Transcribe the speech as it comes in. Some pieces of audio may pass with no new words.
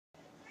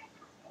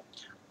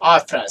Hi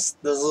friends,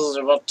 this is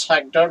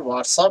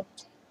WhatsApp.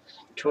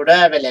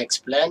 Today I will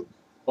explain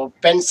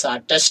open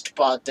shortest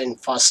path in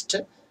first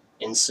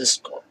in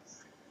Cisco.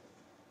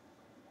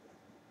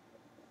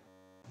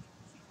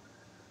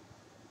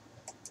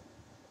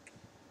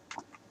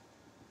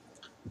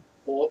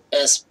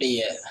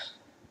 OSPF.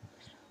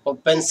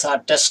 Open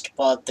shortest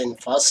path in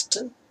first.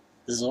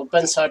 This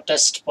open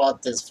shortest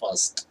path is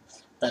first.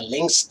 The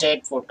link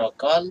state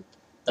protocol,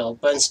 the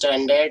open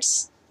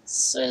standards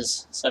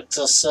says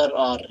successor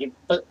or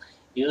RIP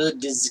use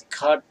this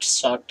cut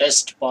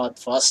shortest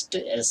path first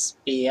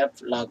SPF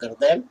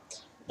logarithm.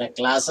 The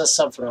classes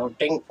of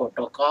routing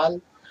protocol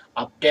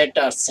update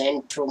are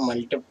sent through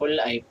multiple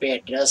IP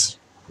address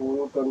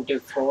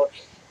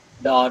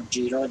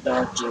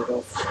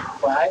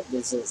 224.0.05.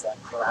 This is a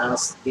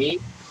class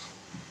B.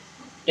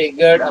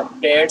 Triggered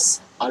updates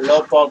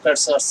allow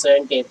pockets are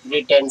sent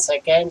every 10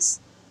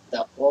 seconds.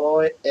 The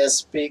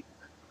OSP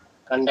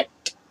conduct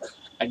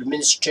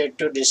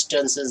administrative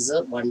distance is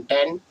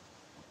 110.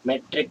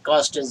 Metric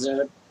cost is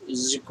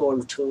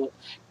equal to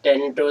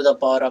 10 to the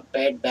power of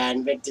 8.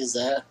 Bandwidth is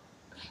a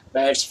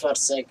bytes per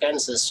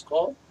second.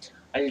 Cisco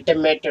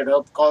ultimate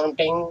rope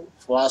counting,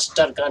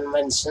 faster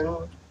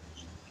convention,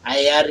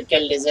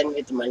 hierarchical design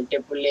with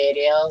multiple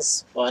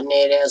areas. One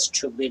area is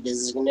to be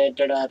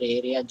designated or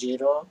area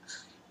 0.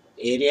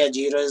 Area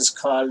 0 is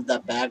called the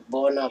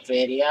backbone of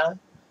area.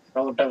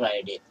 Router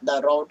ID.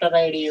 The router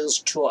ID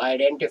used to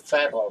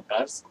identify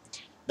routers.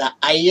 The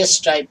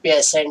highest IP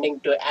ascending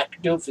to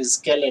active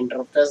physical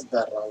interface,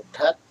 the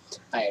router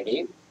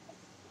ID.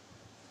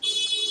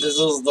 This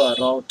is the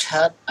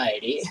router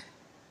ID.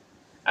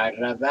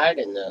 Hyderabad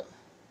in the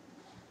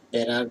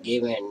there are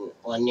given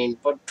one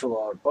input, two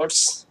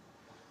outputs.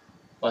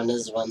 One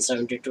is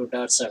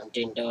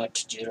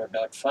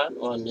 172.17.0.1,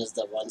 one is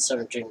the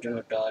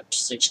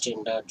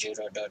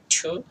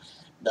 172.16.0.2,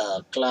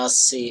 the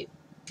class A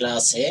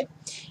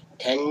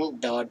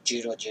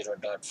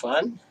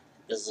 10.00.1.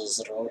 This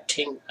is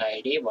routing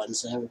ID.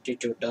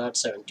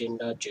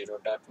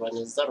 172.17.0.1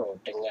 is the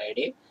routing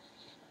ID.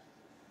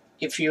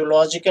 If you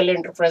logical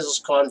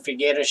interface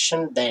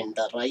configuration, then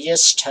the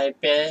highest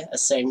type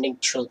ascending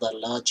to the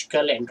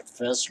logical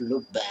interface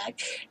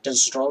loopback, it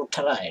is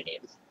router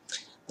ID.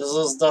 This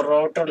is the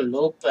router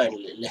loop and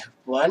left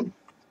one.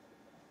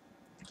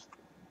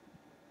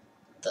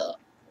 The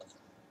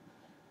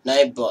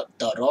neighbor,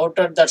 the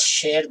router that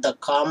share the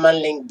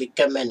common link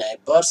become a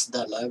neighbors.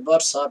 The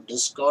neighbors are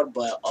discovered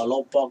by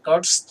allow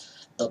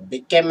pockets. The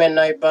become a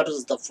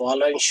neighbors, the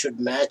following should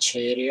match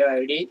area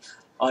ID.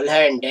 All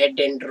and dead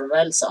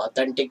intervals,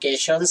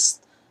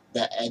 authentications.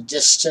 The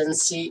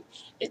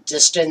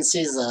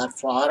adjacencies are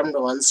formed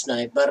once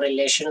neighbor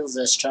relation is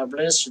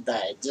established. The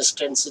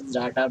adjacency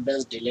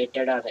database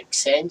deleted or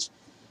exchanged.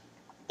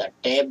 The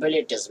table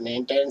it is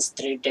maintains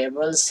three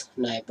tables.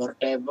 Neighbor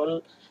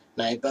table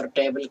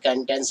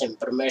contains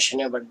information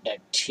about the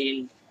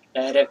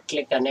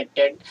directly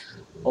connected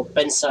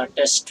open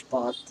shortest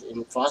path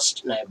in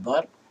first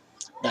neighbor.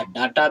 The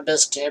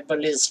database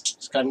table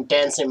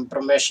contains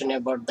information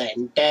about the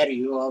entire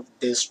view of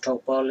this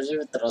topology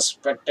with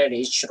respect to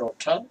each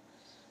router.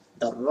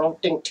 The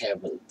routing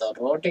table. The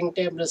routing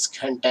table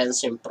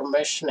contains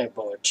information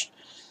about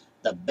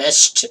the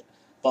best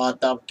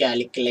path of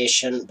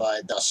calculation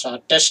by the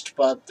shortest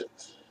path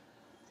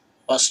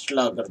first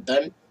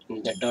logarithm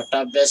in the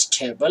database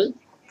table.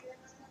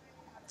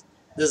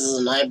 This is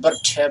neighbor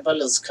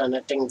table is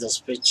connecting this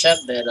picture.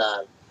 There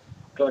are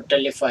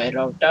totally 5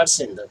 routers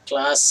in the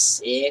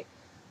class A.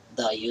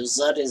 The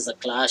user is the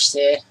class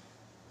A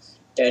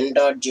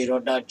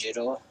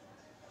 10.0.0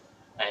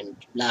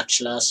 and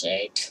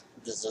 /8.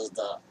 This is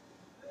the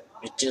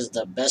which is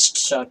the best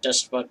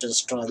shortest path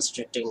is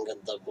translating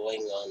the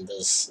going on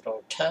this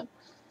router.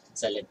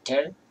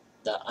 Selected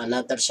the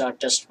another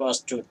shortest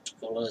path to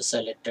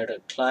selected a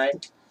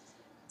client.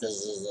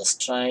 This is the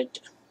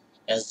straight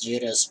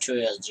S0,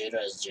 S2, S0,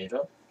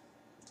 S0.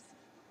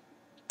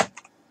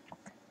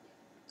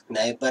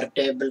 Neighbor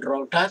table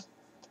router,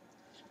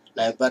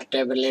 neighbor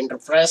table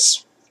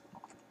interface.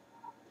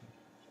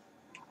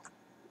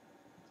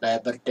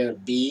 Neighbor table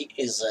B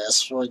is the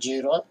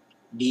S40,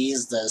 D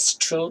is the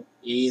S2,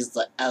 E is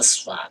the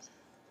S1.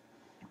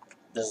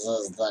 This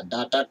is the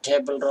data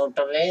table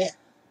router A.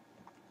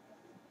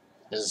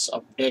 This is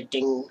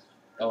updating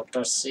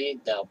router C,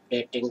 the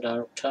updating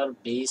router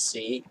B,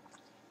 C.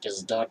 It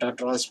is data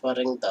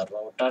transferring the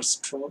routers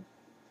true.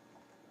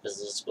 This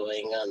is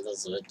going on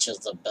this which is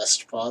the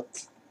best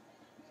path.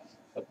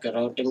 Okay,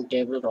 routing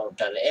table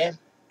router A.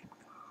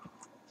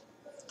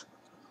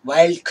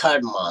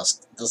 Wildcard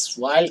mask. This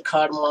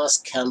wildcard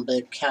mask can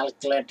be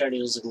calculated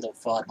using the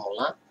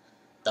formula.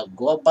 The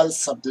global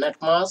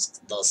subnet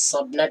mask, the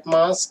subnet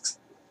masks,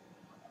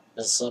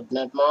 the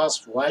subnet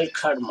mask,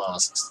 wildcard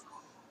masks.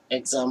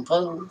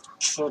 Example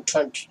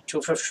 220,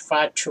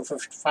 255,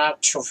 255,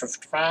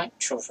 255,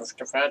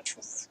 255,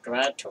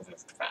 255,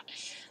 255.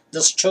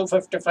 This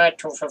 255,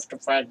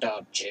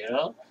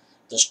 255.0,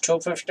 this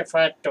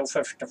 255,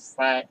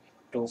 255,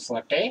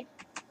 240.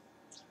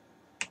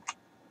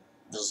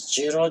 This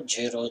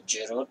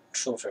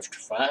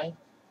 0000255.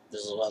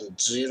 This one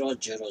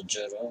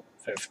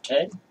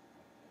 00015.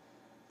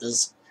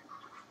 This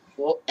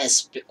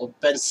OSP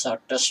open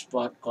shortest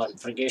spot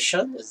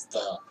configuration is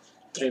the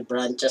three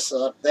branches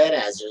are there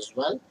as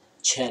usual.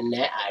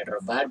 Chennai,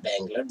 Hyderabad,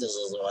 Bangalore. This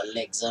is one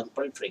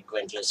example.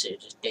 Frequently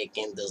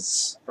taking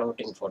this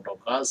routing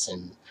protocols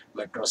in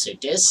metro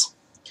cities.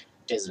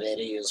 It is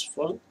very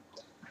useful.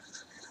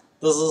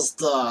 This is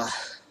the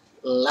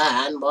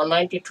LAN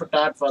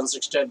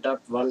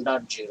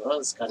 192.168.1.0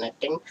 is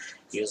connecting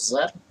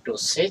user to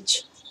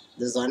switch.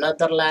 This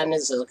another LAN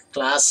is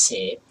class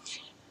A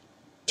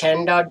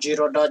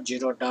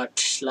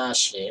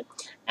 10.0.0./A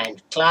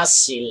and class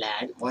C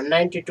LAN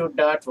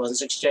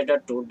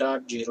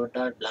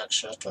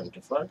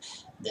 192.168.2.0./24.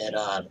 There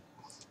are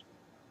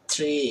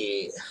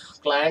three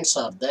clients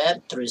are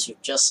there, three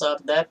switches are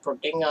there.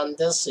 Putting on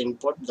this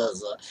input,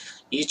 there's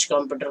each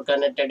computer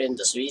connected in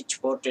the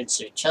switch port and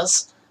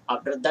switches.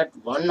 After that,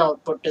 one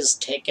output is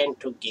taken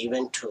to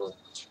given to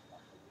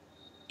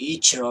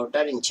each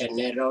router in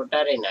Chennai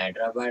router, in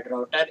Hyderabad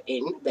router,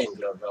 in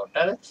Bangalore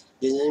router.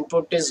 This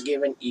input is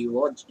given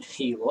EVO,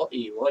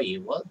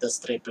 these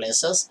three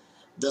places.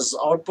 This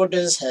output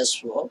is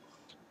SO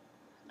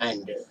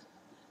and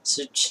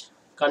switch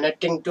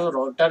connecting to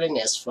router in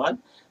S1.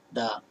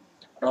 The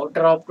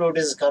router output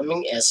is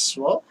coming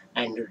SO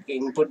and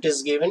input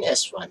is given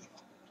S1.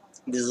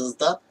 This is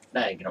the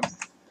diagram.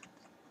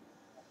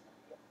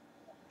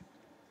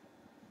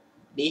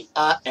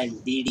 DR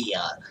and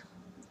BDR.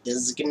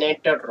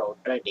 Designated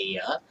router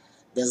DR.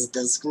 This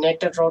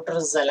designated router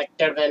is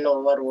selected when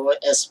our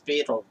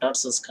OSP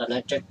routers is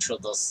connected to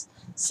the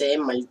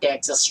same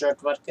multi-access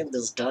network. This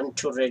is done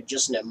to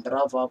reduce number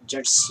of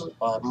objects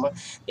or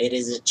there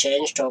is a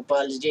change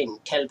topology.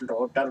 Intel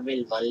router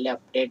will only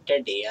update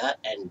the DR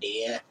and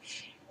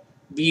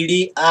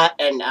BDR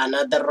and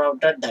another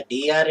router. The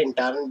DR in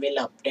turn will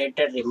update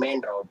the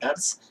remain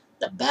routers.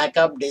 The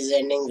backup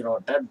designing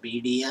router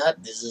BDR.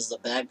 This is the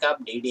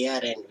backup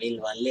DDR and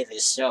will only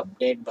receive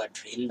update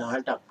but will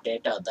not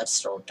update other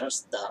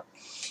routers.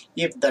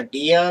 If the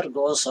DR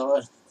goes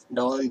down,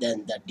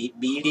 then the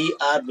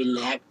BDR will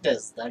act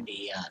as the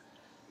DR.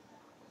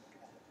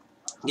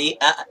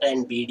 DR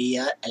and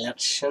BDR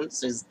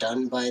elections is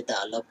done by the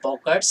allow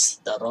pockets.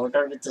 The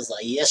router with the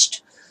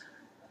highest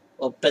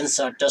open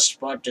shortest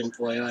spot and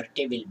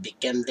priority will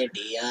become the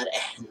DR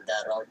and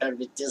the router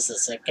which is the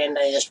second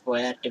highest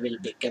priority will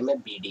become a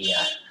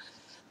BDR.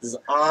 This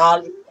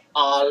all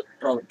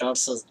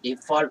routers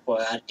default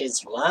priority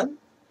is 1.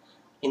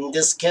 In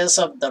this case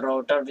of the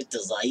router with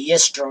the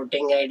highest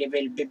routing ID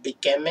will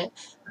become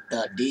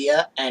the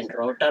DR and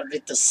router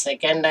with the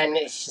second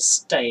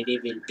highest ID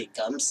will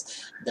becomes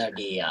the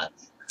DR.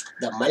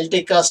 The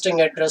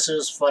multicasting address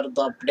is for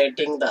the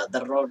updating the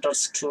other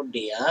routers to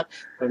DR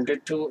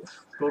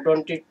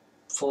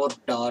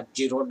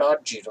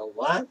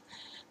 224.0.01.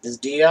 This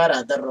DR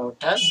other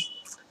router.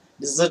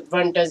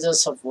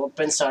 Disadvantages of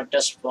open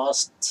shortest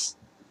fast.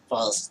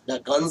 The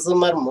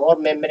consumer more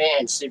memory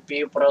and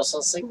CPU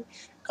processing.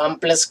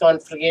 Complex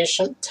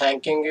configuration.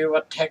 Thanking you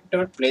for tech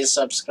dude. Please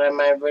subscribe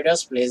my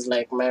videos. Please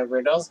like my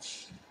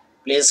videos.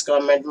 Please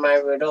comment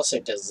my videos.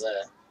 It is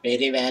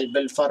very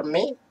valuable for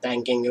me.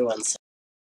 Thanking you once.